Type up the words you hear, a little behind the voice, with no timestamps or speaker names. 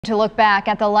To look back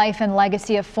at the life and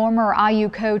legacy of former IU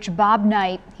coach Bob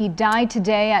Knight. He died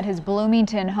today at his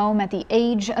Bloomington home at the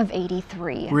age of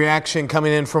 83. Reaction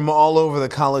coming in from all over the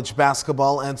college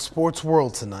basketball and sports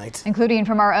world tonight, including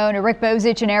from our own Rick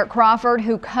Bozich and Crawford,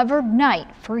 who covered Knight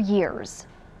for years.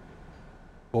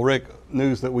 Well, Rick,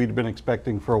 news that we'd been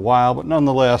expecting for a while, but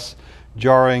nonetheless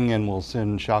jarring and will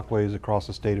send shockwaves across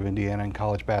the state of Indiana in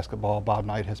college basketball. Bob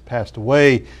Knight has passed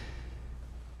away.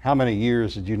 How many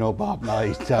years did you know Bob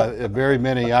Knight? Very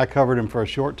many. I covered him for a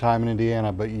short time in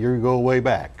Indiana, but you go way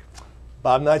back.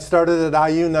 Bob Knight started at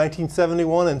IU in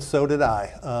 1971, and so did I.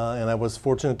 And I was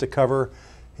fortunate to cover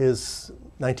his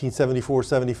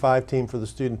 1974-75 team for the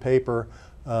student paper.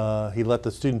 He let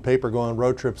the student paper go on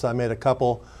road trips. I made a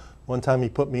couple. One time he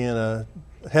put me in a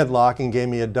headlock and gave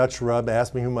me a Dutch rub,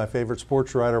 asked me who my favorite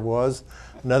sports writer was.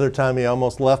 Another time he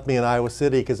almost left me in Iowa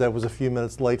City because I was a few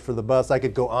minutes late for the bus. I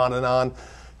could go on and on.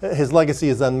 His legacy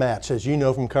is unmatched. As you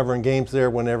know from covering games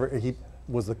there, whenever he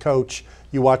was the coach,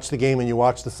 you watched the game and you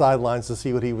watched the sidelines to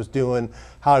see what he was doing,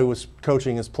 how he was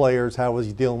coaching his players, how was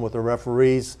he dealing with the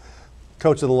referees.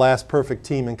 Coach of the last perfect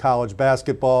team in college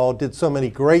basketball, did so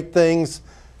many great things,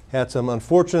 had some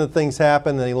unfortunate things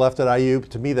happen, and he left at IU.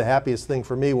 To me, the happiest thing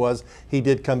for me was he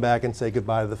did come back and say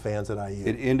goodbye to the fans at IU.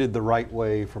 It ended the right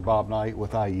way for Bob Knight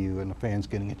with IU and the fans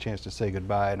getting a chance to say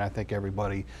goodbye, and I think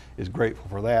everybody is grateful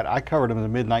for that. I covered him in the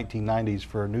mid-1990s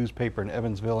for a newspaper in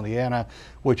Evansville, Indiana,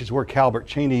 which is where Calbert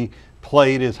Cheney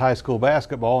played his high school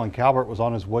basketball, and Calbert was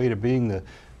on his way to being the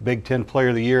Big Ten Player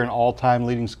of the Year and all-time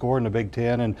leading scorer in the Big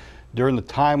Ten. And during the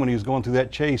time when he was going through that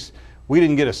chase, we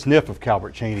didn't get a sniff of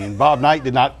Calbert Cheney, and Bob Knight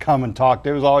did not come and talk.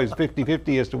 There was always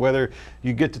 50-50 as to whether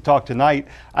you get to talk to Knight.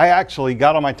 I actually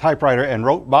got on my typewriter and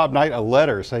wrote Bob Knight a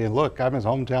letter saying, look, I'm his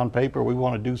hometown paper, we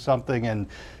want to do something. And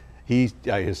his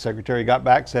secretary got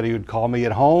back, said he would call me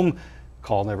at home.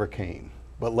 Call never came.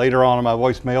 But later on in my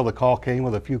voicemail, the call came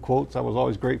with a few quotes. I was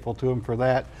always grateful to him for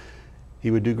that. He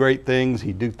would do great things.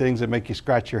 He'd do things that make you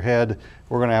scratch your head.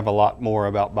 We're going to have a lot more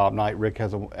about Bob Knight. Rick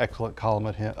has an excellent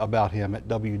column about him at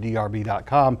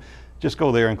WDRB.com. Just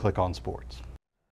go there and click on sports.